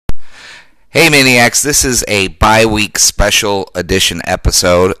Hey Maniacs, this is a bi-week special edition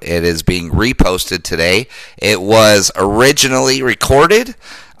episode. It is being reposted today. It was originally recorded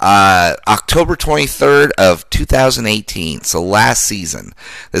October 23rd of 2018, so last season.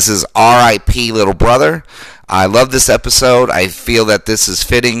 This is R.I.P. Little Brother. I love this episode. I feel that this is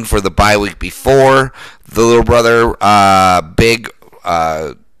fitting for the bi-week before the Little Brother big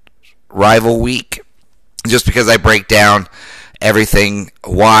rival week, just because I break down everything,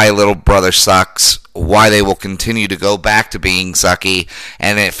 why Little Brother sucks, why they will continue to go back to being sucky,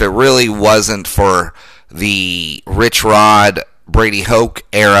 and if it really wasn't for the Rich Rod, Brady Hoke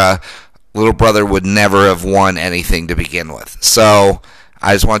era, Little Brother would never have won anything to begin with. So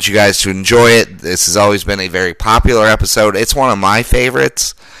I just want you guys to enjoy it. This has always been a very popular episode. It's one of my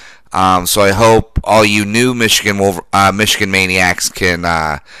favorites. So I hope all you new Michigan Maniacs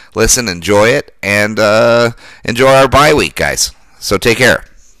can listen, enjoy it, and enjoy our bye week, guys. So take care.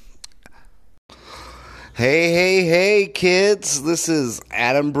 Hey, kids. This is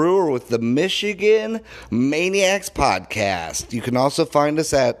Adam Brewer with the Michigan Maniacs Podcast. You can also find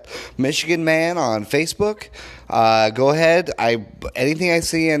us at Michigan Man on Facebook. Go ahead. Anything I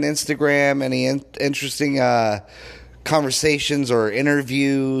see on Instagram, any interesting conversations or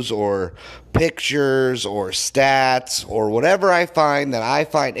interviews or pictures or stats or whatever I find that I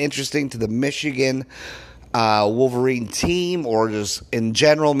find interesting to the Michigan Wolverine team, or just in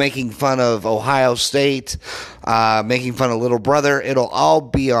general making fun of Ohio State, making fun of Little Brother, it'll all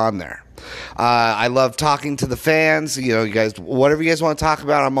be on there. I love talking to the fans. You guys, whatever you guys want to talk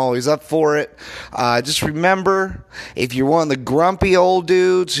about, I'm always up for it. Just remember, if you're one of the grumpy old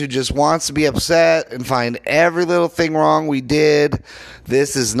dudes who just wants to be upset and find every little thing wrong we did,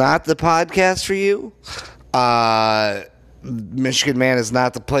 this is not the podcast for you. Michigan Man is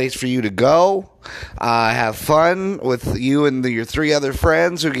not the place for you to go. Have fun with you and your three other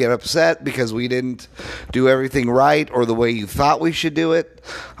friends who get upset because we didn't do everything right or the way you thought we should do it.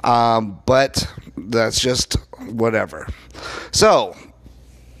 But that's just whatever. So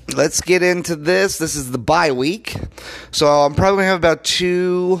let's get into this. This is the bye week. So I'm probably going to have about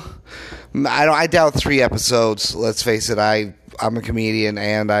I doubt 3 episodes. Let's face it, I'm a comedian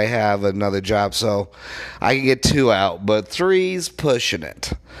and I have another job, so I can get 2 out, but 3's pushing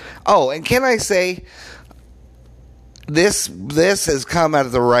it. Oh, and can I say, this has come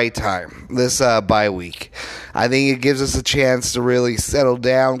at the right time, this bye week. I think it gives us a chance to really settle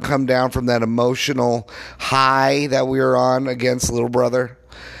down, come down from that emotional high that we were on against Little Brother.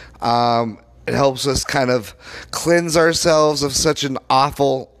 It helps us kind of cleanse ourselves of such an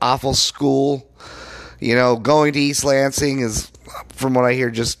awful, awful school. Going to East Lansing is, from what I hear,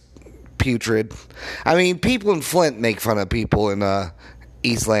 just putrid. I mean, people in Flint make fun of people in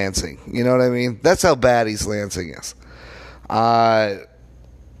East Lansing. You know what I mean? That's how bad East Lansing is.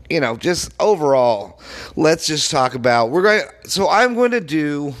 Just overall, let's just talk about, I'm going to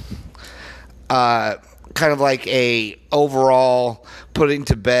do kind of like a overall putting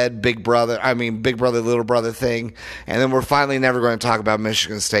to bed Big Brother, Little Brother thing, and then we're finally never going to talk about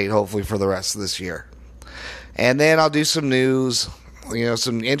Michigan State, hopefully, for the rest of this year. And then I'll do some news.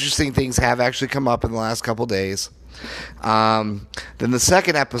 Some interesting things have actually come up in the last couple days. Then the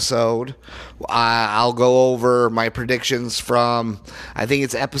second episode, I'll go over my predictions from, I think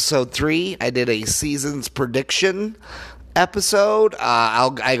it's episode 3. I did a season's prediction episode.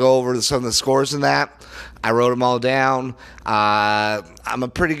 I go over some of the scores in that. I wrote them all down. I'm a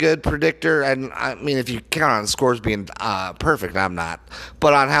pretty good predictor, and I mean, if you count on scores being perfect, I'm not.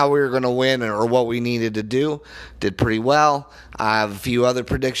 But on how we were going to win or what we needed to do, did pretty well. I have a few other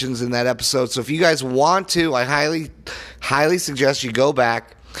predictions in that episode. So if you guys want to, I highly suggest you go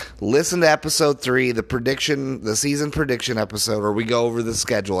back, listen to episode 3, the season prediction episode, or we go over the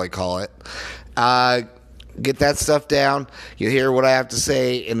schedule, I call it. Get that stuff down. You'll hear what I have to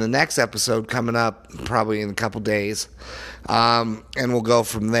say in the next episode coming up probably in a couple days. And we'll go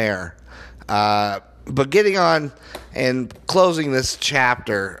from there. But getting on and closing this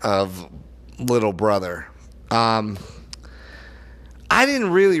chapter of Little Brother, I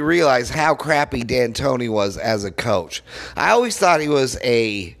didn't really realize how crappy D'Antoni was as a coach. I always thought he was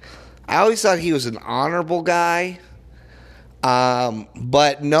an honorable guy.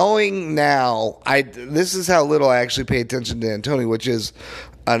 But knowing now, this is how little I actually pay attention to D'Antoni, which is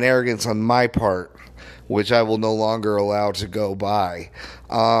an arrogance on my part, which I will no longer allow to go by.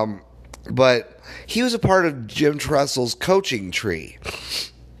 But he was a part of Jim Tressel's coaching tree.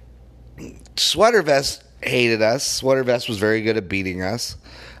 Sweater Vest hated us. Sweater Vest was very good at beating us.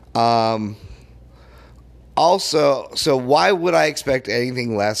 Also, so why would I expect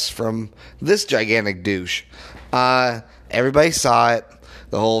anything less from this gigantic douche? Everybody saw it.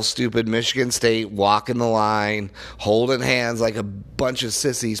 The whole stupid Michigan State walking the line, holding hands like a bunch of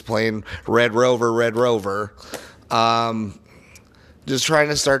sissies playing Red Rover, Red Rover. Just trying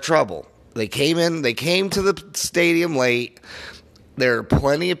to start trouble. They came to the stadium late. There are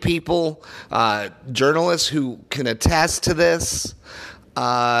plenty of people, journalists who can attest to this.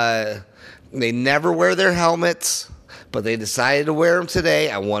 They never wear their helmets, but they decided to wear them today.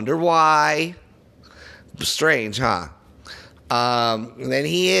 I wonder why. Strange, huh? And then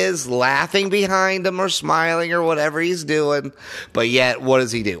he is laughing behind him or smiling or whatever he's doing. But yet, what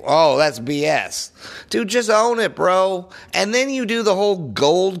does he do? Oh, that's BS. Dude, just own it, bro. And then you do the whole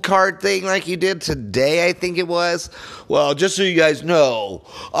gold card thing like you did today, I think it was. Well, just so you guys know,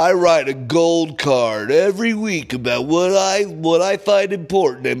 I write a gold card every week about what I find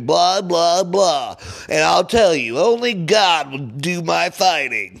important and blah, blah, blah. And I'll tell you, only God will do my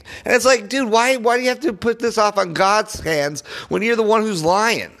fighting. And it's like, dude, why do you have to put this off on God's hands when you're the one who's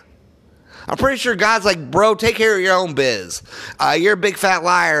lying? I'm pretty sure God's like, bro, take care of your own biz. You're a big fat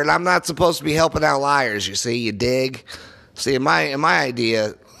liar, and I'm not supposed to be helping out liars, you see, you dig? See, in my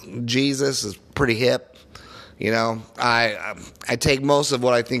idea, Jesus is pretty hip. You know, I take most of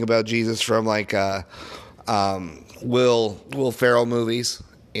what I think about Jesus from like Will Ferrell movies,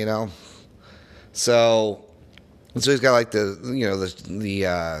 you know. So he's got like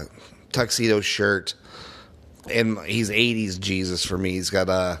the tuxedo shirt, and he's 80s Jesus for me. He's got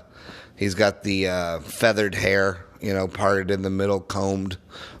the feathered hair, you know, parted in the middle, combed,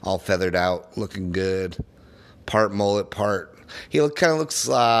 all feathered out, looking good. Part mullet, part. He kind of looks just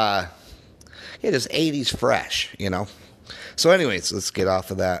 80s fresh, you know. So anyways, let's get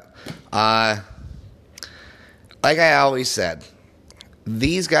off of that. Like I always said,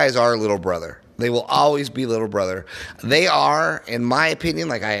 these guys are little brother. They will always be little brother. They are, in my opinion,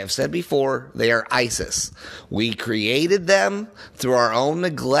 like I have said before, they are ISIS. We created them through our own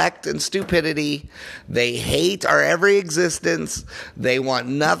neglect and stupidity. They hate our every existence. They want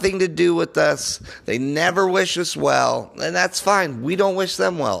nothing to do with us. They never wish us well, and that's fine. We don't wish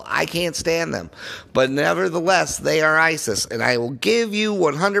them well. I can't stand them. But nevertheless, they are ISIS, and I will give you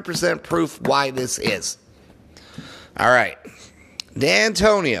 100% proof why this is. All right.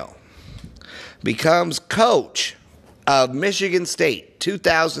 D'Antonio becomes coach of Michigan State,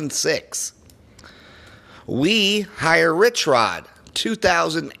 2006. We hire Rich Rod,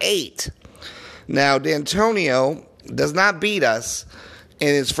 2008. Now, D'Antonio does not beat us in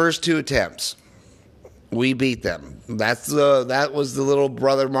his first two attempts. We beat them. That was the little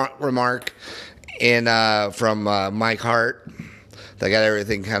brother remark from Mike Hart that got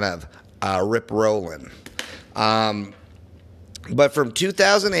everything kind of rip-rolling. But from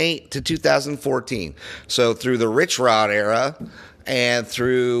 2008 to 2014, so through the Rich Rod era and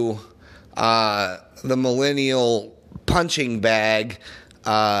through the millennial punching bag,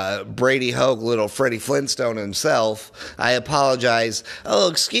 Brady Hoke, little Freddie Flintstone himself, I apologize. Oh,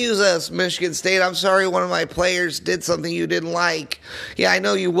 excuse us, Michigan State. I'm sorry one of my players did something you didn't like. Yeah, I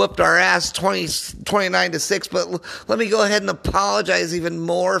know you whooped our ass 29-6, but let me go ahead and apologize even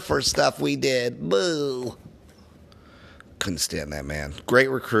more for stuff we did. Boo. Couldn't stand that man. Great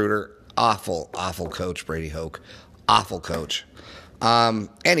recruiter. Awful coach, Brady Hoke. Awful coach.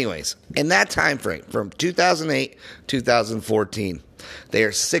 Anyways, in that time frame, from 2008 2014, they are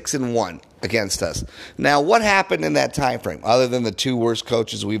 6-1 against us. Now, what happened in that time frame, other than the two worst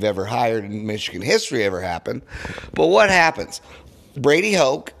coaches we've ever hired in Michigan history ever happened? But what happens? Brady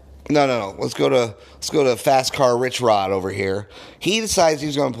Hoke. No. Let's go to fast car Rich Rod over here. He decides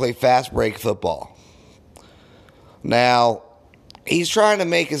he's going to play fast break football. Now, he's trying to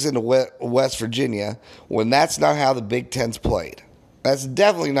make us into West Virginia when that's not how the Big Ten's played. That's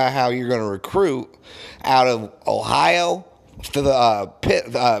definitely not how you're going to recruit out of Ohio,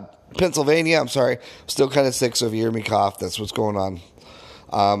 Pennsylvania. I'm sorry. I'm still kind of sick, so if you hear me cough, that's what's going on.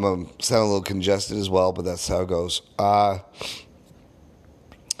 I'm sounding a little congested as well, but that's how it goes.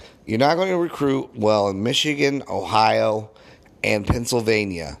 You're not going to recruit well in Michigan, Ohio, and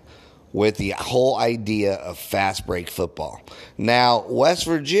Pennsylvania with the whole idea of fast break football. Now, West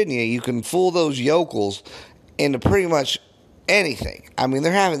Virginia, you can fool those yokels into pretty much anything. I mean,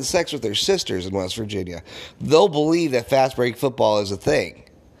 they're having sex with their sisters in West Virginia. They'll believe that fast break football is a thing.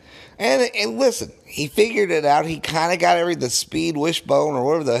 And listen, he figured it out. He kind of got the speed wishbone or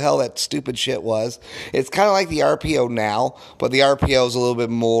whatever the hell that stupid shit was. It's kind of like the RPO now, but the RPO is a little bit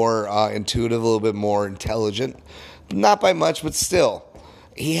more intuitive, a little bit more intelligent. Not by much, but still.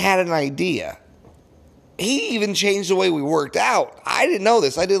 He had an idea. He even changed the way we worked out. I didn't know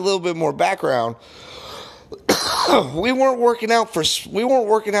this. I did a little bit more background. We weren't working out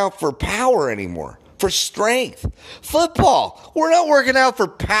for power anymore. for strength. Football, we're not working out for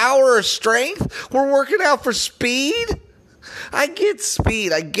power or strength. We're working out for speed. I get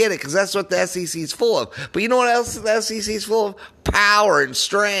speed. I get it because that's what the SEC is full of. But you know what else the SEC is full of? Power and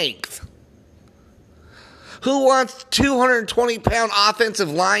strength. Who wants 220-pound offensive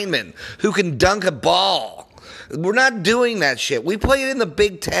linemen who can dunk a ball? We're not doing that shit. We played in the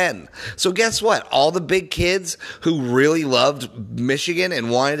Big Ten. So guess what? All the big kids who really loved Michigan and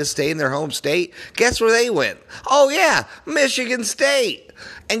wanted to stay in their home state, guess where they went? Oh, yeah, Michigan State.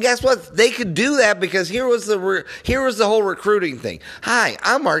 And guess what? They could do that because here was the whole recruiting thing. Hi,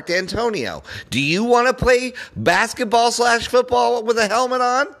 I'm Mark D'Antonio. Do you want to play basketball/football with a helmet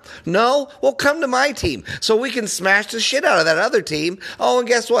on? No? Well, come to my team so we can smash the shit out of that other team. Oh, and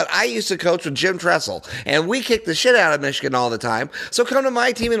guess what? I used to coach with Jim Tressel, and we kicked the shit out of Michigan all the time. So come to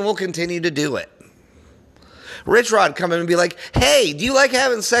my team and we'll continue to do it. Rich Rod come in and be like, hey, do you like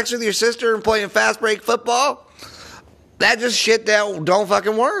having sex with your sister and playing fast break football? That just shit that don't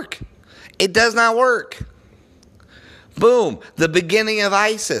fucking work. It does not work. Boom. The beginning of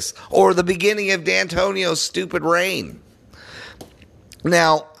ISIS or the beginning of D'Antonio's stupid reign.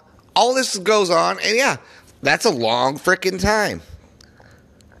 Now, all this goes on, and yeah, that's a long freaking time.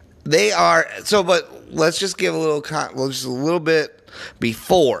 But let's just give just a little bit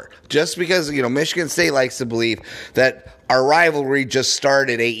before. Just because, Michigan State likes to believe that our rivalry just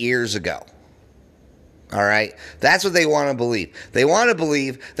started 8 years ago. All right? That's what they want to believe. They want to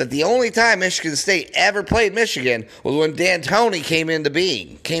believe that the only time Michigan State ever played Michigan was when D'Antoni came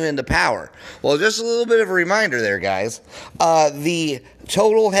into power. Well, just a little bit of a reminder there, guys. The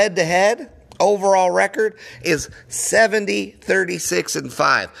total head-to-head overall record is 70, 36, and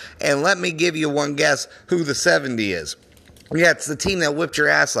 5. And let me give you one guess who the 70 is. Yeah, it's the team that whipped your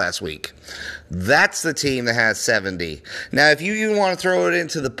ass last week. That's the team that has 70. Now, if you even want to throw it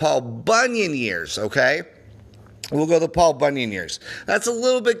into the Paul Bunyan years, okay? We'll go the Paul Bunyan years. That's a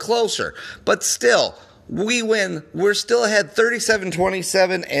little bit closer. But still, we win. We're still ahead 37,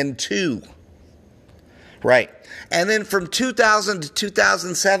 27, and 2. Right. And then from 2000 to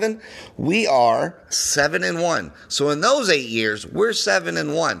 2007, we are 7-1. So in those 8 years, we're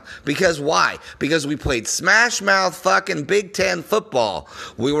 7-1. Because why? Because we played smash mouth fucking Big Ten football.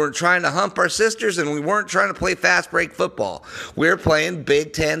 We weren't trying to hump our sisters, and we weren't trying to play fast break football. We're playing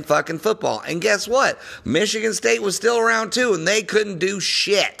Big Ten fucking football. And guess what? Michigan State was still around too, and they couldn't do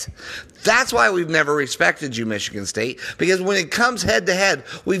shit. That's why we've never respected you, Michigan State, because when it comes head to head,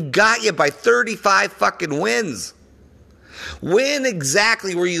 we've got you by 35 fucking wins. When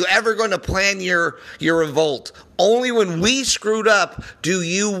exactly were you ever going to plan your revolt? Only when we screwed up do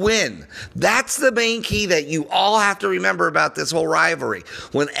you win. That's the main key that you all have to remember about this whole rivalry.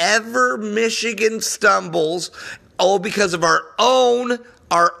 Whenever Michigan stumbles, because of our own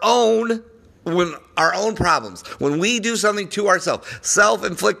problems, when we do something to ourselves,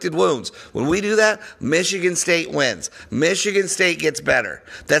 self-inflicted wounds, when we do that, Michigan State wins. Michigan State gets better.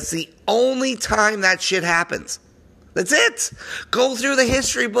 That's the only time that shit happens. That's it. Go through the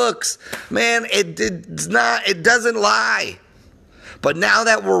history books. Man, it doesn't lie. But now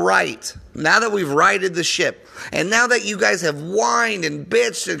that we're right, now that we've righted the ship, and now that you guys have whined and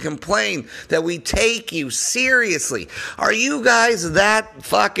bitched and complained that we take you seriously, are you guys that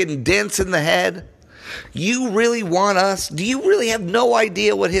fucking dense in the head? You really want us? Do you really have no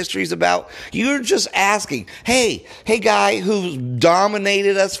idea what history's about? You're just asking, hey guy who's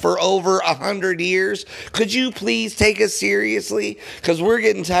dominated us for over 100 years, could you please take us seriously? Because we're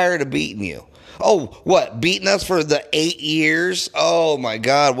getting tired of beating you. Oh, what? Beating us for the 8 years? Oh my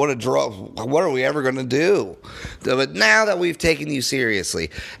God, what a draw. What are we ever going to do? But now that we've taken you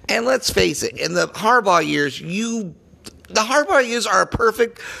seriously, and let's face it, in the Harbaugh years, the Harbaugh years are a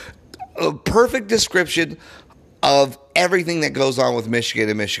perfect description of everything that goes on with Michigan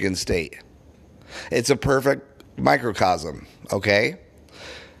and Michigan State. It's a perfect microcosm, okay?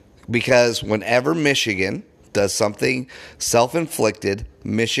 Because whenever Michigan does something self-inflicted,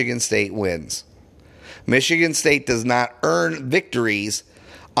 Michigan State wins. Michigan State does not earn victories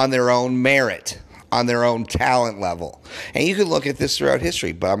on their own merit, on their own talent level. And you can look at this throughout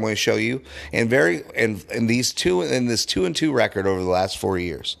history, but I'm going to show you in this 2-2 record over the last 4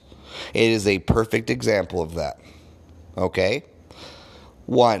 years. It is a perfect example of that. Okay?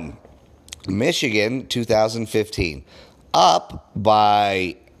 1, Michigan, 2015. We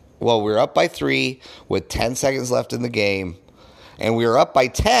were up by 3 with 10 seconds left in the game. And we were up by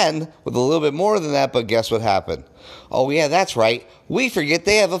 10 with a little bit more than that, but guess what happened? Oh, yeah, that's right. We forget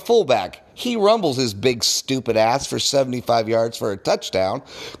they have a fullback. He rumbles his big stupid ass for 75 yards for a touchdown,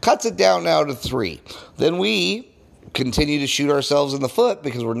 cuts it down now to 3. Then we continue to shoot ourselves in the foot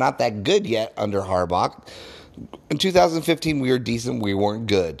because we're not that good yet under Harbaugh. In 2015, we were decent. We weren't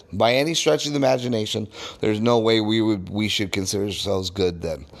good by any stretch of the imagination. There's no way we should consider ourselves good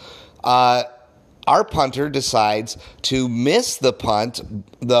then. Our punter decides to miss the punt,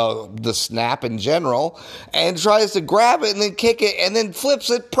 the snap in general, and tries to grab it and then kick it and then flips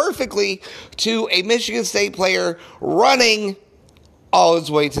it perfectly to a Michigan State player running all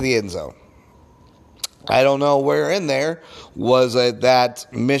his way to the end zone. I don't know where in there was that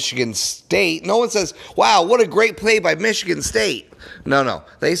Michigan State. No one says, wow, what a great play by Michigan State. No.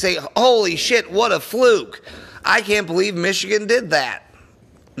 They say, holy shit, what a fluke. I can't believe Michigan did that.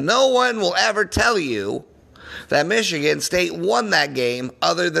 No one will ever tell you that Michigan State won that game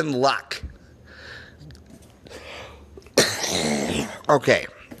other than luck. Okay.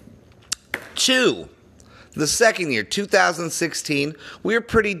 2, the second year, 2016, we were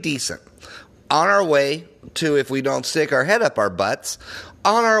pretty decent. On our way to, if we don't stick our head up our butts,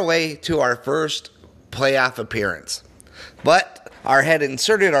 on our way to our first playoff appearance. But our head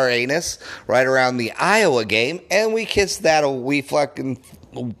inserted our anus right around the Iowa game, and we kissed that, we fucking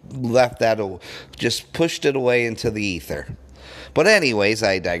left that, just pushed it away into the ether. But anyways,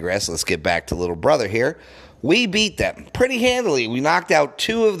 I digress. Let's get back to little brother here. We beat them pretty handily. We knocked out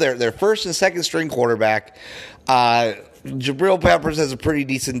 2 of their first and second string quarterback. Jabril Peppers has a pretty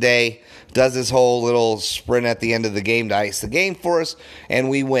decent day, does his whole little sprint at the end of the game to ice the game for us, and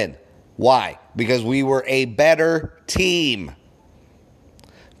we win. Why? Because we were a better team.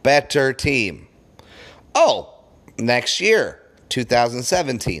 Better team. Oh, next year,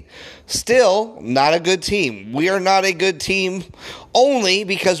 2017. Still not a good team. We are not a good team only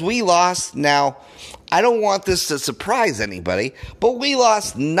because we lost. Now, I don't want this to surprise anybody, but we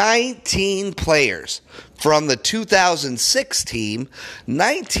lost 19 players from the 2006 team.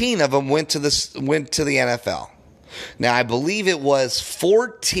 19 of them went to the NFL. Now, I believe it was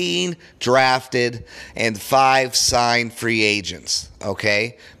 14 drafted and 5 signed free agents,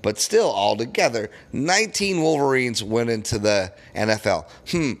 okay? But still, altogether, 19 Wolverines went into the NFL.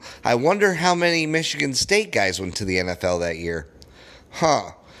 I wonder how many Michigan State guys went to the NFL that year.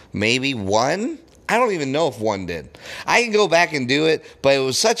 Maybe 1? I don't even know if 1 did. I can go back and do it, but it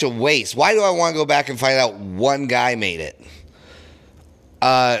was such a waste. Why do I want to go back and find out 1 guy made it?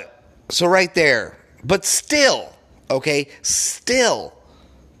 So right there. But still, okay, still,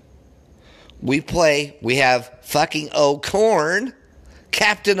 we have fucking O'Korn,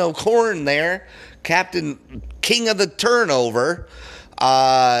 Captain O'Korn there, Captain King of the Turnover,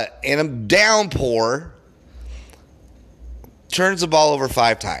 in a downpour, turns the ball over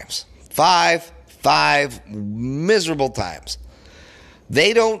 5 times. 5 miserable times.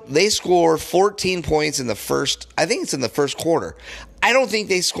 They score 14 points in the first, I think it's in the first quarter. I don't think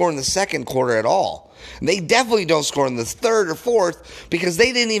they score in the second quarter at all. They definitely don't score in the third or fourth because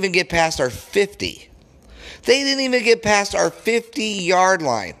they didn't even get past our 50. They didn't even get past our 50-yard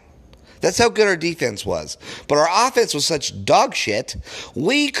line. That's how good our defense was. But our offense was such dog shit,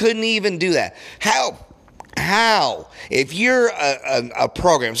 we couldn't even do that. How? If you're a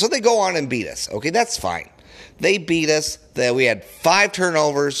program, so they go on and beat us. Okay, that's fine. They beat us. We had 5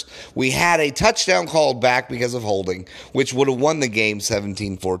 turnovers. We had a touchdown called back because of holding, which would have won the game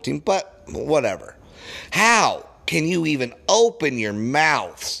 17-14, but whatever. How can you even open your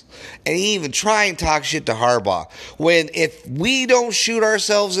mouths and even try and talk shit to Harbaugh when if we don't shoot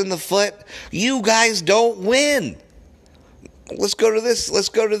ourselves in the foot, you guys don't win? Let's go to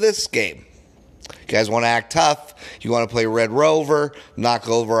this game. You guys want to act tough. You want to play Red Rover, knock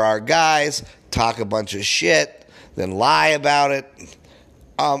over our guys, talk a bunch of shit, then lie about it.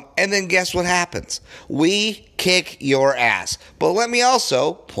 And then guess what happens? We kick your ass. But let me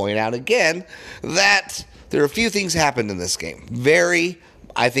also point out again that there are a few things happened in this game. Very,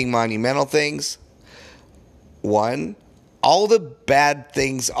 I think, monumental things. 1, all the bad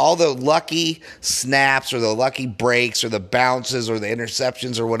things, all the lucky snaps or the lucky breaks or the bounces or the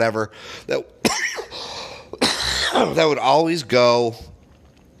interceptions or whatever that that would always go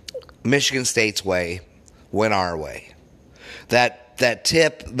Michigan State's way went our way. That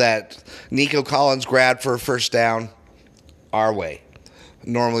tip that Nico Collins grabbed for a first down, our way.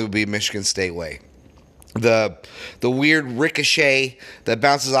 Normally would be Michigan State way. The weird ricochet that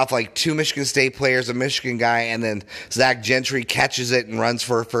bounces off like 2 Michigan State players, a Michigan guy, and then Zach Gentry catches it and runs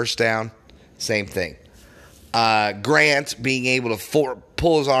for a first down. Same thing. Grant being able to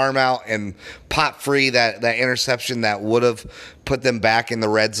pull his arm out and pop free that interception that would have put them back in the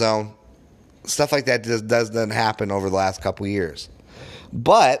red zone. Stuff like that doesn't happen over the last couple years.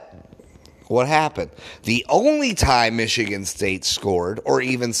 But what happened? The only time Michigan State scored or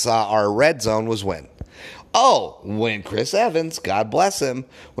even saw our red zone was when? Oh, when Chris Evans, God bless him,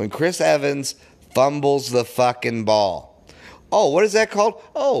 when Chris Evans fumbles the fucking ball. Oh, what is that called?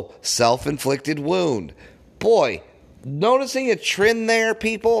 Oh, self-inflicted wound. Boy, noticing a trend there,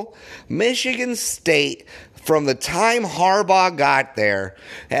 people? Michigan State, from the time Harbaugh got there,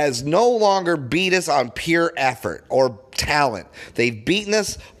 has no longer beat us on pure effort or talent. They've beaten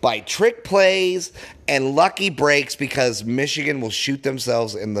us by trick plays and lucky breaks because Michigan will shoot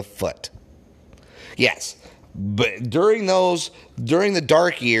themselves in the foot. Yes, but during the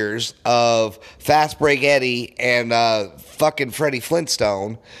dark years of Fast Break Eddie and fucking Freddie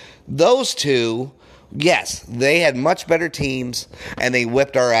Flintstone, those two, yes, they had much better teams and they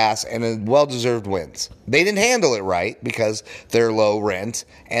whipped our ass and well-deserved wins. They didn't handle it right because they're low rent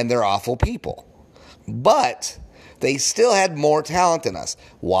and they're awful people. But they still had more talent than us.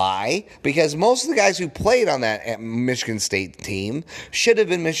 Why? Because most of the guys who played on that Michigan State team should have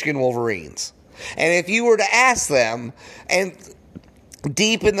been Michigan Wolverines. And if you were to ask them, and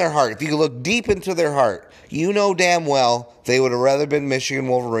deep in their heart, if you look deep into their heart, you know damn well they would have rather been Michigan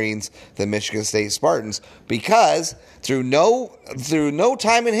Wolverines than Michigan State Spartans, because through no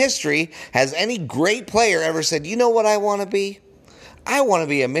time in history has any great player ever said, you know what I want to be? I want to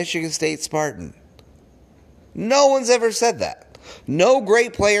be a Michigan State Spartan. No one's ever said that. No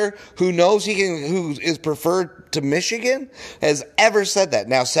great player who knows who is preferred to Michigan has ever said that.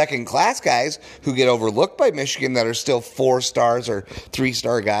 Now, second class guys who get overlooked by Michigan that are still 4 stars or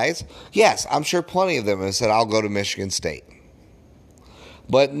 3-star guys, yes, I'm sure plenty of them have said, I'll go to Michigan State.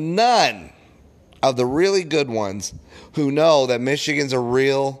 But none of the really good ones who know that Michigan's a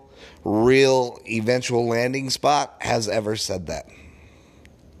real eventual landing spot has ever said that.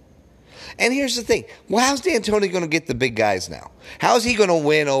 And here's the thing. Well, how's D'Antoni going to get the big guys now? How's he going to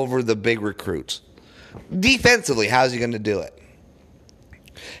win over the big recruits? Defensively, how's he going to do it?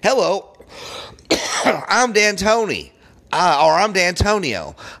 Hello, I'm D'Antoni, or I'm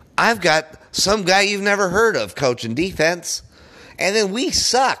D'Antonio. I've got some guy you've never heard of coaching defense. And then we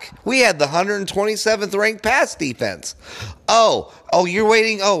suck. We had the 127th ranked pass defense. Oh, you're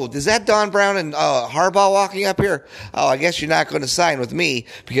waiting. Oh, is that Don Brown and Harbaugh walking up here? Oh, I guess you're not going to sign with me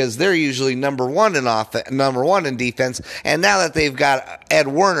because they're usually number one in defense. And now that they've got Ed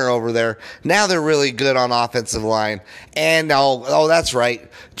Werner over there, now they're really good on offensive line. And that's right.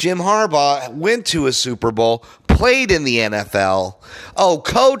 Jim Harbaugh went to a Super Bowl, played in the NFL. Oh,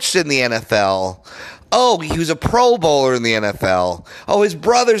 coached in the NFL. Oh, he was a Pro Bowler in the NFL. Oh, his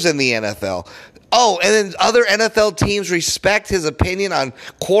brother's in the NFL. Oh, and then other NFL teams respect his opinion on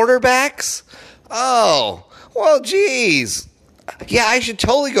quarterbacks? Oh, well, geez. Yeah, I should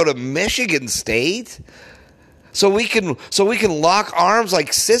totally go to Michigan State. So we can lock arms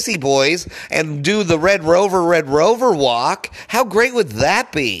like sissy boys and do the Red Rover walk. How great would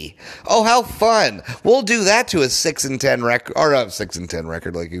that be? Oh, how fun. We'll do that to a 6-10 record, or not 6-10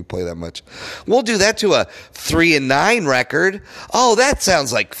 record, like you play that much. We'll do that to a 3-9 record. Oh, that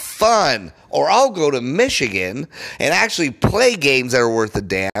sounds like fun. Or I'll go to Michigan and actually play games that are worth a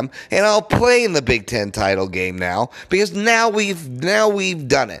damn, and I'll play in the Big Ten title game now, because now we've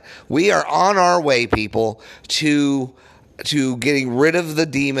done it. We are on our way, people, to getting rid of the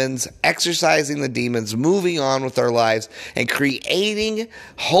demons, exercising the demons, moving on with our lives, and creating,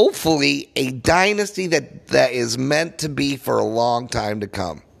 hopefully, a dynasty that is meant to be for a long time to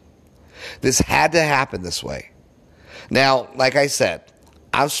come. This had to happen this way. Now, like I said,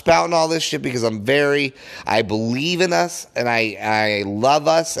 I'm spouting all this shit because I believe in us, and I love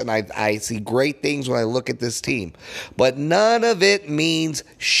us, and I see great things when I look at this team. But none of it means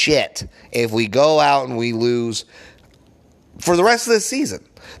shit if we go out and we lose for the rest of this season.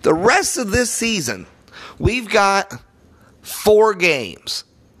 The rest of this season, we've got 4 games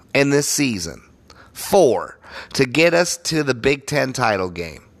in this season. 4 to get us to the Big Ten title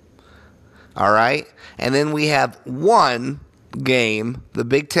game. All right? And then we have 1 game, the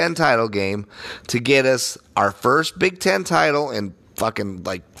Big Ten title game, to get us our first Big Ten title in fucking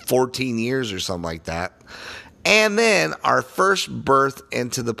like 14 years or something like that. And then our first berth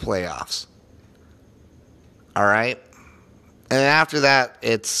into the playoffs. All right? And after that,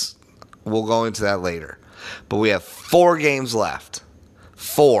 we'll go into that later. But we have 4 games left.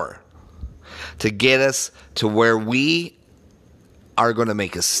 4 to get us to where we are going to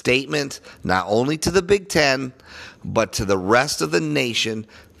make a statement, not only to the Big Ten, but to the rest of the nation,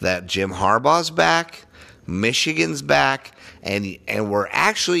 that Jim Harbaugh's back, Michigan's back, and we're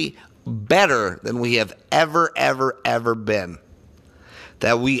actually better than we have ever been.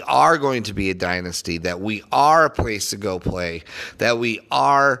 That we are going to be a dynasty, that we are a place to go play, that we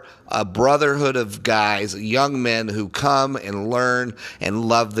are a brotherhood of guys, young men who come and learn and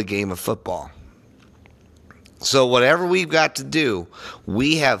love the game of football. So whatever we've got to do,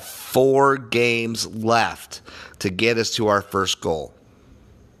 we have 4 games left to get us to our first goal.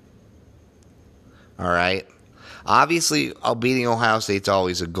 All right? Obviously, beating Ohio State's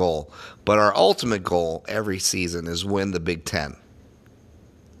always a goal, but our ultimate goal every season is win the Big Ten.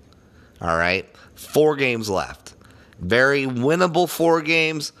 All right? 4 games left. Very winnable 4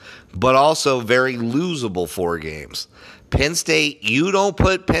 games, but also very losable 4 games. Penn State, you don't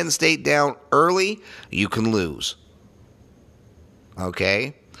put Penn State down early, you can lose.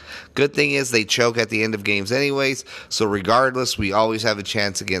 Okay? Good thing is they choke at the end of games anyways, so regardless, we always have a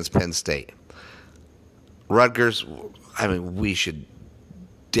chance against Penn State. Rutgers, I mean, we should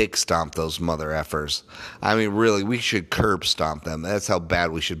dick stomp those mother effers. I mean, really, we should curb stomp them. That's how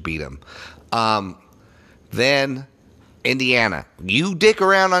bad we should beat them. Then Indiana. You dick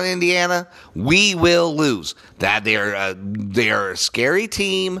around on Indiana, we will lose. That they're a scary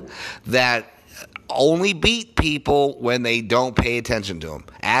team that only beat people when they don't pay attention to them.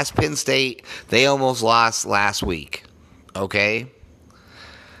 Ask Penn State, they almost lost last week. Okay?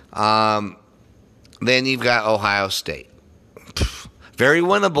 Then you've got Ohio State. Very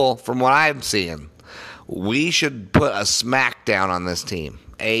winnable from what I'm seeing. We should put a smackdown on this team.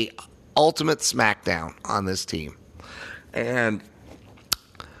 A ultimate smackdown on this team. And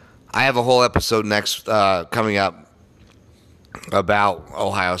I have a whole episode next coming up about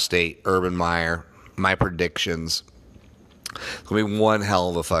Ohio State, Urban Meyer, my predictions. It's going to be one hell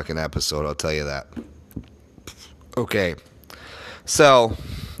of a fucking episode, I'll tell you that. Okay, so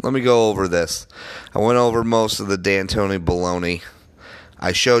let me go over this. I went over most of the D'Antoni baloney.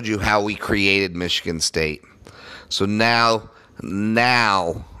 I showed you how we created Michigan State. So now,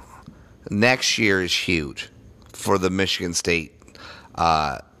 next year is huge for the Michigan State,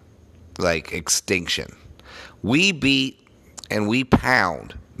 extinction. We beat and we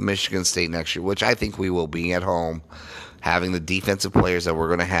pound Michigan State next year, which I think we will, being at home, having the defensive players that we're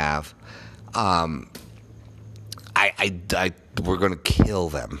going to have. We're going to kill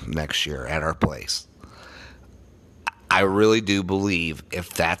them next year at our place. I really do believe if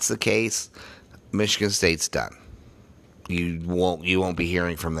that's the case, Michigan State's done. You won't be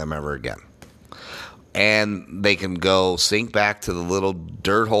hearing from them ever again. And they can go sink back to the little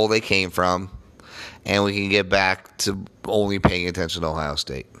dirt hole they came from, and we can get back to only paying attention to Ohio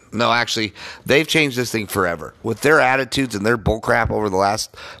State. No, actually, they've changed this thing forever. With their attitudes and their bullcrap over the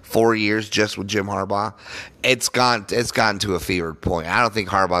last 4 years just with Jim Harbaugh, it's gotten to a fevered point. I don't think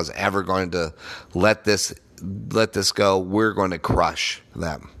Harbaugh's ever going to let this go. We're going to crush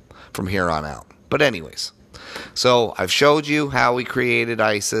them from here on out. But anyways, so I've showed you how we created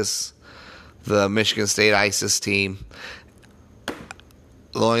ISIS, the Michigan State ISIS team. The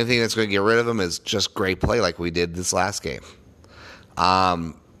only thing that's going to get rid of them is just great play like we did this last game.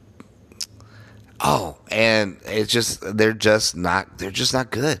 And they're just not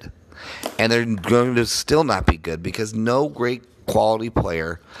good. And they're going to still not be good because no great quality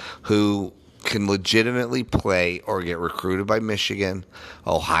player who can legitimately play or get recruited by Michigan,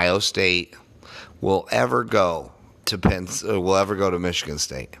 Ohio State, will ever go to Michigan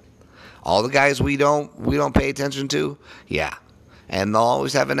State. All the guys we don't pay attention to, yeah. And they'll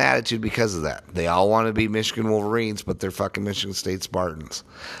always have an attitude because of that. They all want to be Michigan Wolverines, but they're fucking Michigan State Spartans.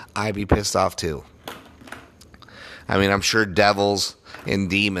 I'd be pissed off too. I mean, I'm sure devils and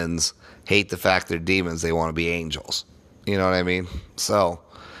demons hate the fact they're demons. They want to be angels. You know what I mean? So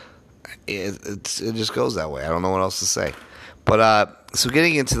it just goes that way. I don't know what else to say. But so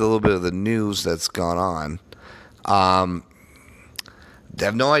getting into a little bit of the news that's gone on, I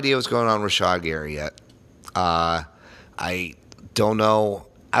have no idea what's going on with Rashad Gary yet. I don't know.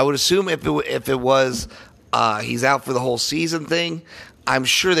 I would assume if it was he's out for the whole season thing, I'm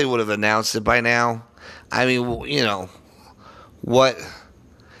sure they would have announced it by now. I mean, you know what?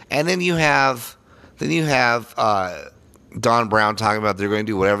 And then you have Don Brown talking about they're going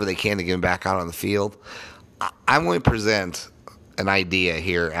to do whatever they can to get him back out on the field. I'm going to present an idea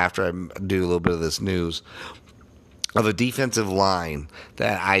here after I do a little bit of this news of a defensive line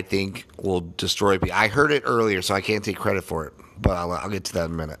that I think will destroy people. I heard it earlier, so I can't take credit for it, but I'll get to that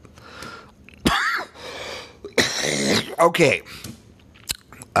in a minute. Okay.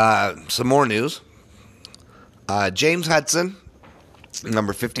 Some more news. James Hudson,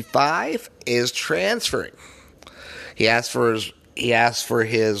 number 55, is transferring. He asked for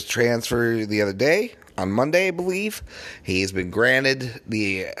his transfer the other day, on Monday, I believe. He's been granted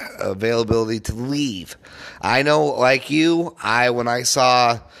the availability to leave. I know, like you, when I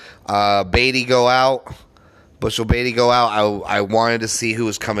saw Beatty go out, Bushel Beatty go out, I wanted to see who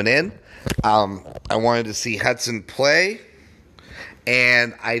was coming in. I wanted to see Hudson play,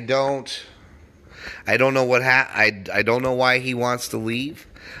 and I don't I don't know I don't know why he wants to leave.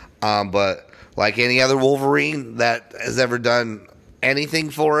 But like any other Wolverine that has ever done anything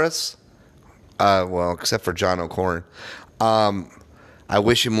for us, well, except for John O'Corn, I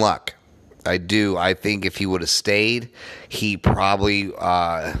wish him luck. I do. I think if he would have stayed, he probably.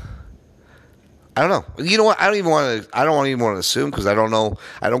 I don't know. You know what? I don't even want to assume because I don't know.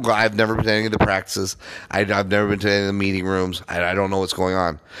 I've never been to any of the practices. I've never been to any of the meeting rooms. I don't know what's going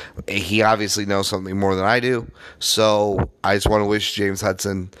on. He obviously knows something more than I do. So I just want to wish James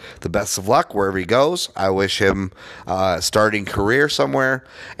Hudson the best of luck wherever he goes. I wish him a starting career somewhere,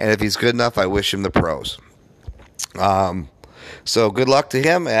 and if he's good enough, I wish him the pros. So good luck to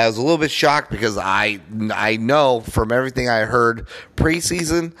him. I was a little bit shocked because I know from everything I heard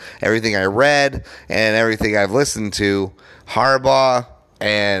preseason, everything I read, and everything I've listened to, Harbaugh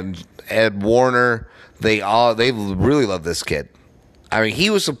and Ed Warner, they really love this kid. I mean,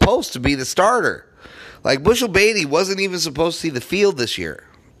 he was supposed to be the starter. Like Bushell Beatty wasn't even supposed to see the field this year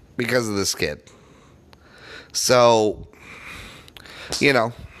because of this kid. So,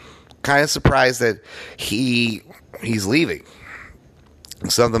 kind of surprised that he's leaving.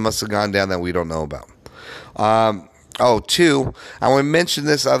 Something must have gone down that we don't know about. Two, I want to mention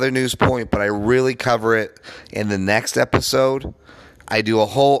this other news point, but I really cover it in the next episode. I do a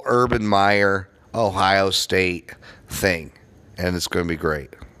whole Urban Meyer, Ohio State thing, and it's going to be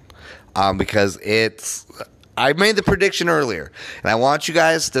great. Because I made the prediction earlier, and I want you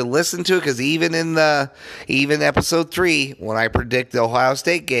guys to listen to it because even episode 3, when I predict the Ohio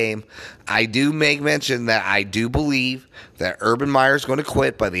State game, I do make mention that I do believe that Urban Meyer is going to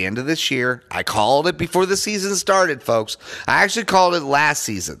quit by the end of this year. I called it before the season started, folks. I actually called it last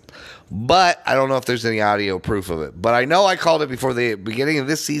season, but I don't know if there's any audio proof of it. But I know I called it before the beginning of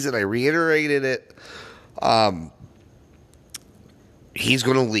this season. I reiterated it. He's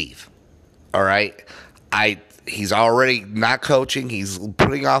going to leave. All right. He's already not coaching. He's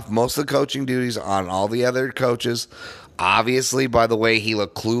putting off most of the coaching duties on all the other coaches. Obviously, by the way, he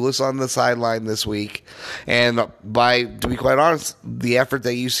looked clueless on the sideline this week. And to be quite honest, the effort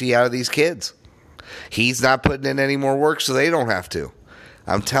that you see out of these kids. He's not putting in any more work, so they don't have to.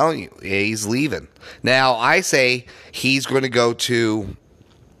 I'm telling you, he's leaving. Now, I say he's going to go to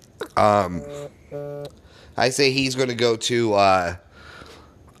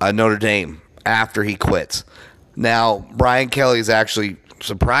Notre Dame after he quits. Now, Brian Kelly's actually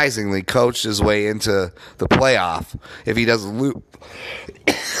surprisingly coached his way into the playoff if he doesn't lose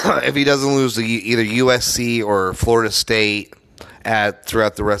to either USC or Florida State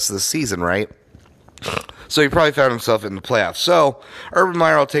throughout the rest of the season, right? So he probably found himself in the playoffs. So Urban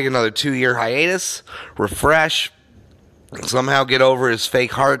Meyer will take another 2-year hiatus, refresh, somehow get over his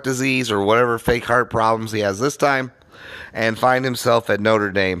fake heart disease or whatever fake heart problems he has this time, and find himself at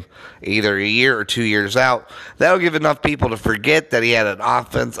Notre Dame either a year or 2 years out. That'll give enough people to forget that he had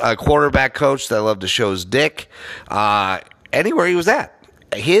a quarterback coach that loved to show his dick anywhere he was at.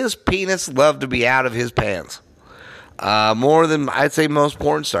 His penis loved to be out of his pants more than I'd say most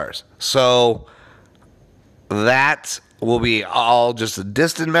porn stars. So that will be all just a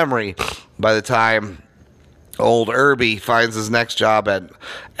distant memory by the time old Irby finds his next job at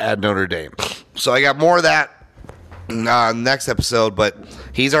Notre Dame. So I got more of that next episode, but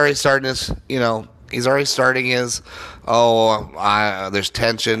he's already starting his, there's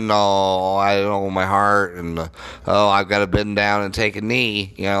tension, I don't know my heart, and I've got to bend down and take a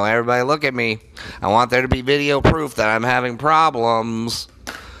knee, everybody look at me, I want there to be video proof that I'm having problems.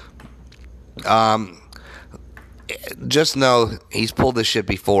 Just know he's pulled this shit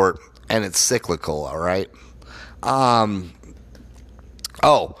before, and it's cyclical, alright? But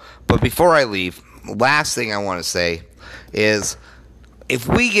before I leave, last thing I want to say is if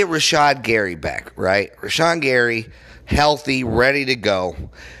we get Rashawn Gary back, right? Rashawn Gary, healthy, ready to go.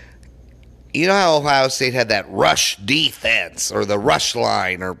 You know how Ohio State had that rush defense or the rush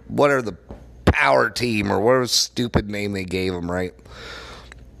line or whatever, the power team or whatever stupid name they gave them, right?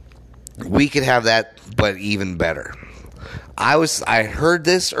 We could have that, but even better. I heard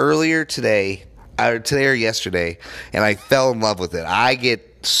this earlier today or yesterday, and I fell in love with it. I get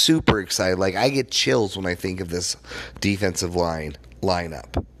super excited. Like, I get chills when I think of this defensive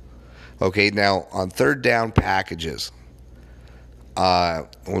lineup. Okay, now on third down packages,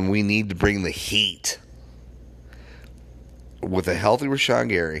 when we need to bring the heat with a healthy Rashawn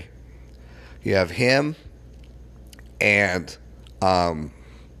Gary, you have him and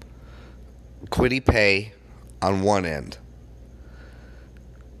Kwity Paye on one end.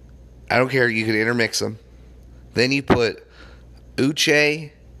 I don't care. You can intermix them. Then you put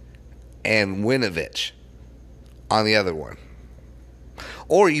Uche and Winovich on the other one.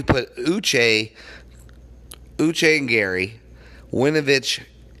 Or you put Uche and Gary, Winovich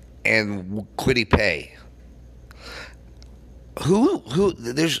and Kwity Paye.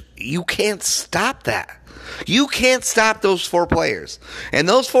 You can't stop that. You can't stop those 4 players. And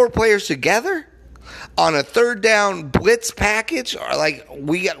those 4 players together on a third down blitz package are like,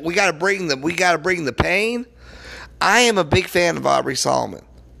 we got to bring the pain. I am a big fan of Aubrey Solomon.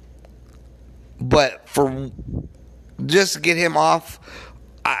 But for just to get him off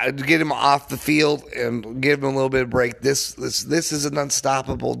the field and give him a little bit of break, this is an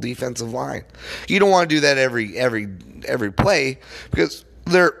unstoppable defensive line. You don't want to do that every play because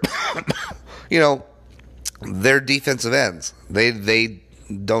they're they're defensive ends. They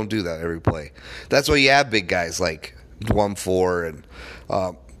don't do that every play. That's why you have big guys like Dwum Four and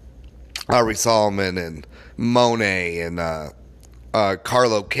Aubrey Solomon and Monet and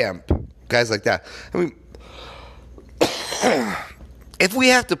Carlo Kemp, guys like that. I mean, if we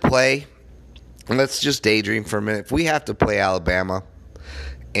have to play, and let's just daydream for a minute. If we have to play Alabama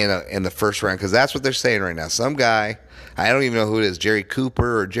in the first round, because that's what they're saying right now. Some guy, I don't even know who it is, Jerry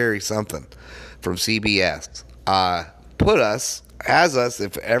Cooper or Jerry something from CBS, has us,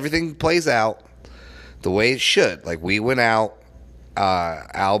 if everything plays out the way it should, like we went out,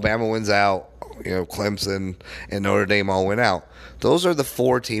 Alabama wins out, Clemson and Notre Dame all went out. Those are the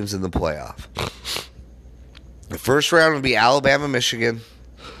 4 teams in the playoff. The first round would be Alabama, Michigan,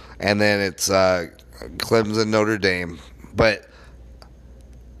 and then it's Clemson, Notre Dame. But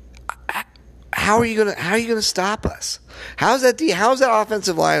how are you gonna stop us? How's that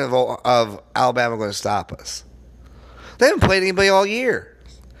offensive line of Alabama going to stop us? They haven't played anybody all year.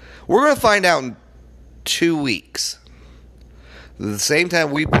 We're going to find out in 2 weeks. The same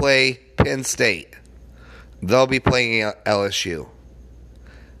time we play Penn State, they'll be playing LSU.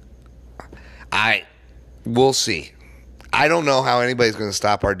 We'll see. I don't know how anybody's going to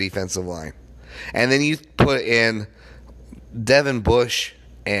stop our defensive line. And then you put in Devin Bush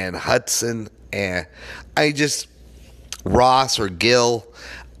and Hudson and Ross or Gill.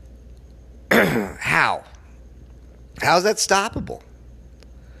 How? How's that stoppable?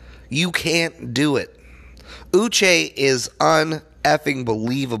 You can't do it. Uche is un-effing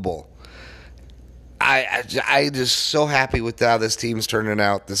believable. I just so happy with how this team's turning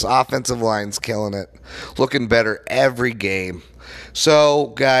out. This offensive line's killing it. Looking better every game. So,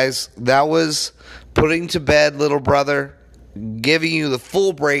 guys, that was putting to bed little brother, giving you the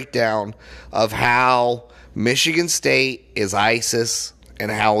full breakdown of how Michigan State is ISIS and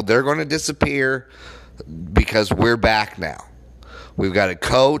how they're going to disappear because we're back now. We've got a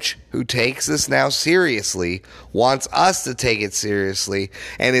coach who takes this now seriously, wants us to take it seriously,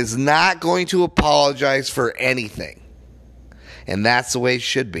 and is not going to apologize for anything. And that's the way it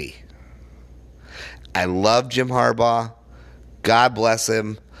should be. I love Jim Harbaugh. God bless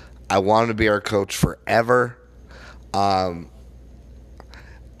him. I want him to be our coach forever.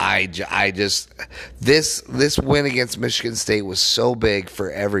 This win against Michigan State was so big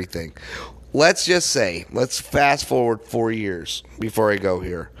for everything. Let's fast forward 4 years before I go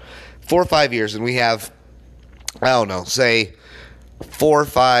here. 4 or 5 years, and we have, I don't know, say 4 or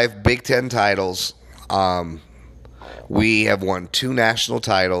 5 Big Ten titles. We have won 2 national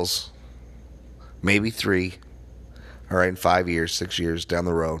titles, maybe 3. All right, in 5 years, 6 years down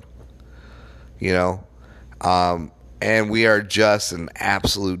the road. And we are just an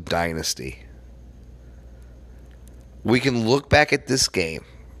absolute dynasty. We can look back at this game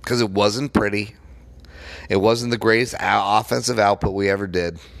because it wasn't pretty. It wasn't the greatest offensive output we ever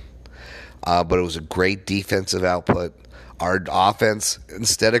did, but it was a great defensive output. Our offense,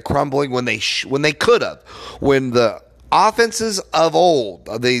 instead of crumbling when they could have, when the offenses of old,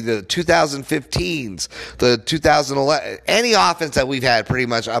 the 2015s, the 2011, any offense that we've had pretty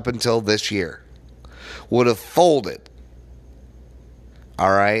much up until this year would have folded.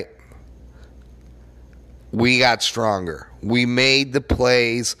 All right? We got stronger. We made the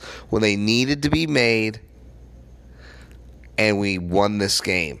plays when they needed to be made, and we won this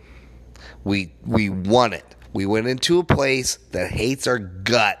game. We won it. We went into a place that hates our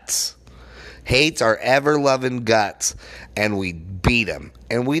guts, hates our ever-loving guts, and we beat them.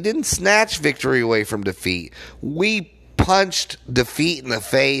 And we didn't snatch victory away from defeat. We punched defeat in the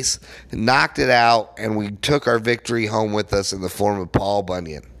face, knocked it out, and we took our victory home with us in the form of Paul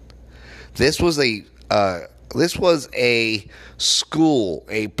Bunyan. This was a school,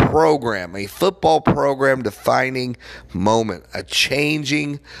 a program, a football program defining moment, a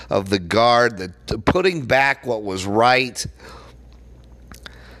changing of the guard, the putting back what was right.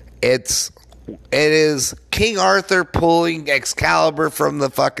 It is King Arthur pulling Excalibur from the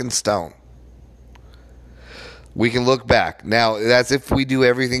fucking stone. We can look back. Now, that's if we do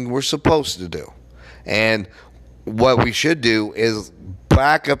everything we're supposed to do. And what we should do is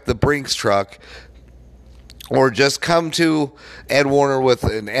back up the Brinks truck or just come to Ed Warner with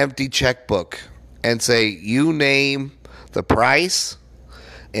an empty checkbook and say, you name the price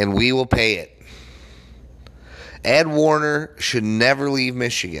and we will pay it. Ed Warner should never leave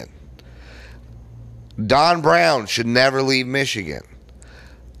Michigan. Don Brown should never leave Michigan.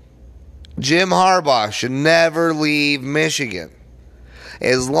 Jim Harbaugh should never leave Michigan.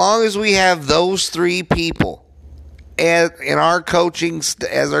 As long as we have those three people in our coaching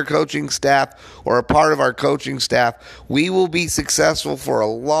as our coaching staff or a part of our coaching staff, we will be successful for a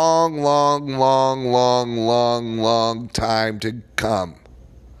long time to come.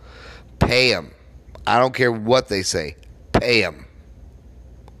 Pay them. I don't care what they say. Pay them.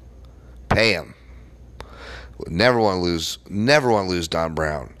 Pay them. Never want to lose. Never want to lose Don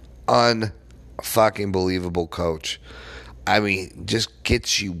Brown. Unfucking believable coach. I mean, just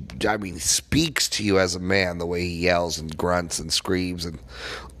gets you. I mean, speaks to you as a man the way he yells and grunts and screams and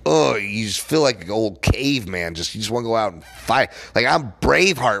you just feel like an old caveman. You just want to go out and fight. Like I'm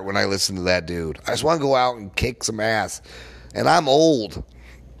Braveheart when I listen to that dude. I just want to go out and kick some ass. And I'm old.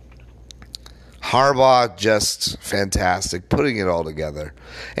 Harbaugh just fantastic, putting it all together,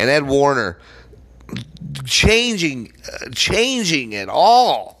 and Ed Warner changing it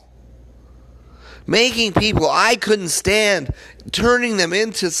all. Making people I couldn't stand, turning them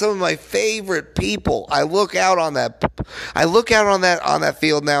into some of my favorite people. I look out on that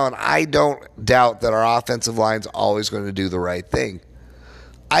field now, and I don't doubt that our offensive line's always going to do the right thing.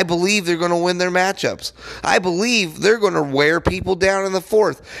 I believe they're going to win their matchups. I believe they're going to wear people down in the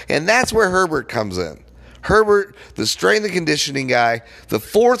fourth, and that's where Herbert comes in. Herbert, the strength and conditioning guy, the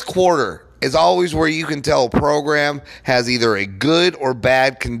fourth quarter is always where you can tell a program has either a good or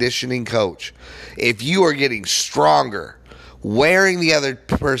bad conditioning coach. If you are getting stronger, wearing the other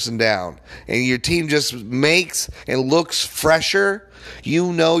person down, and your team just makes and looks fresher,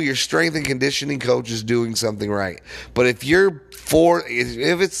 you know your strength and conditioning coach is doing something right. But if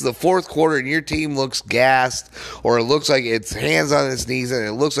it's the fourth quarter and your team looks gassed, or it looks like it's hands on its knees and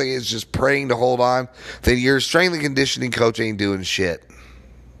it looks like it's just praying to hold on, then your strength and conditioning coach ain't doing shit.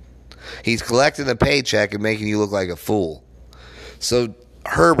 He's collecting a paycheck and making you look like a fool. So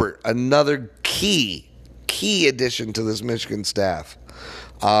Herbert, another key addition to this Michigan staff.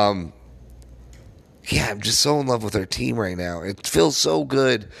 I'm just so in love with our team right now. It feels so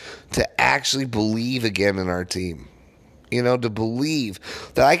good to actually believe again in our team. You know, to believe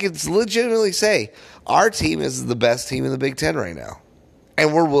that I can legitimately say our team is the best team in the Big Ten right now.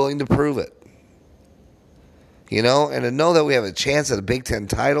 And we're willing to prove it. You know, and to know that we have a chance at a Big Ten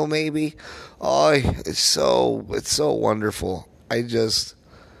title maybe, it's so wonderful.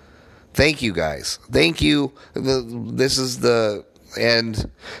 Thank you guys. Thank you. This is the end.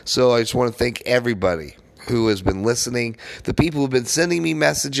 So I just want to thank everybody who has been listening, the people who have been sending me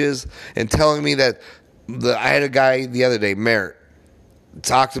messages and telling me that I had a guy the other day, Merritt,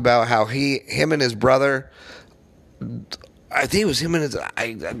 talked about how him and his brother, I think it was him and his,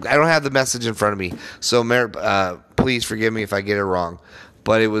 I don't have the message in front of me, so Merritt, please forgive me if I get it wrong,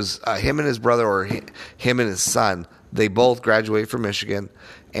 but it was him and his brother, or him and his son. They both graduated from Michigan,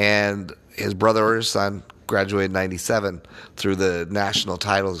 and his brother or his son graduated in 97 through the national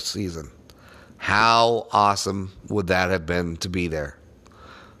title season. How awesome would that have been to be there?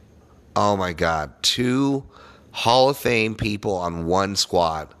 Oh my God, 2 Hall of Fame people on one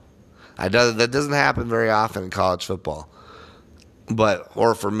squad. That doesn't happen very often in college football,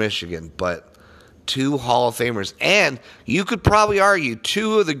 or for Michigan, but 2 Hall of Famers. And you could probably argue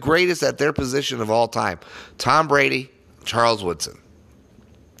 2 of the greatest at their position of all time, Tom Brady, Charles Woodson.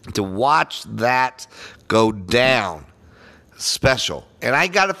 To watch that go down, special. And I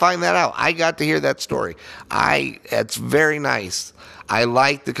got to find that out. I got to hear that story. It's very nice. I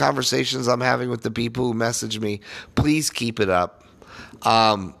like the conversations I'm having with the people who message me. Please keep it up.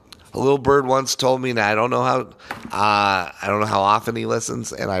 A little bird once told me, and I don't know how often he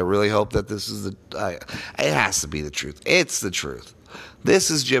listens, and I really hope that this is it has to be the truth. It's the truth.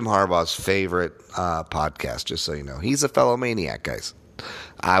 This is Jim Harbaugh's favorite podcast, just so you know. He's a fellow maniac, guys.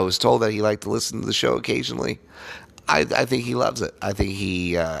 I was told that he liked to listen to the show occasionally. I think he loves it. I think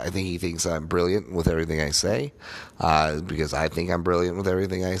he thinks I'm brilliant with everything I say, because I think I'm brilliant with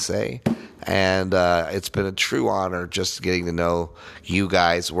everything I say. And it's been a true honor just getting to know you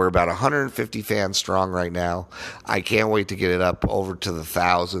guys. We're about 150 fans strong right now. I can't wait to get it up over to the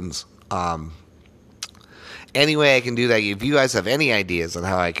thousands. Any way I can do that, if you guys have any ideas on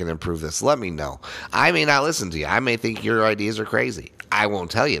how I can improve this, let me know. I may not listen to you. I may think your ideas are crazy. I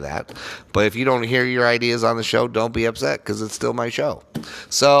won't tell you that. But if you don't hear your ideas on the show, don't be upset because it's still my show.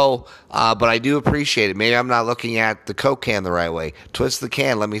 So, but I do appreciate it. Maybe I'm not looking at the Coke can the right way. Twist the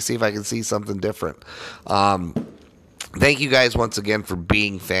can. Let me see if I can see something different. Thank you guys once again for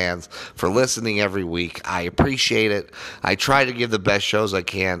being fans, for listening every week. I appreciate it. I try to give the best shows I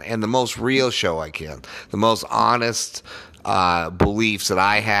can and the most real show I can. The most honest beliefs that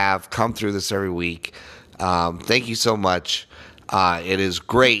I have come through this every week. Thank you so much. It is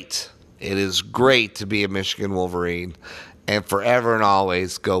great. It is great to be a Michigan Wolverine. And forever and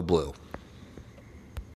always, go blue.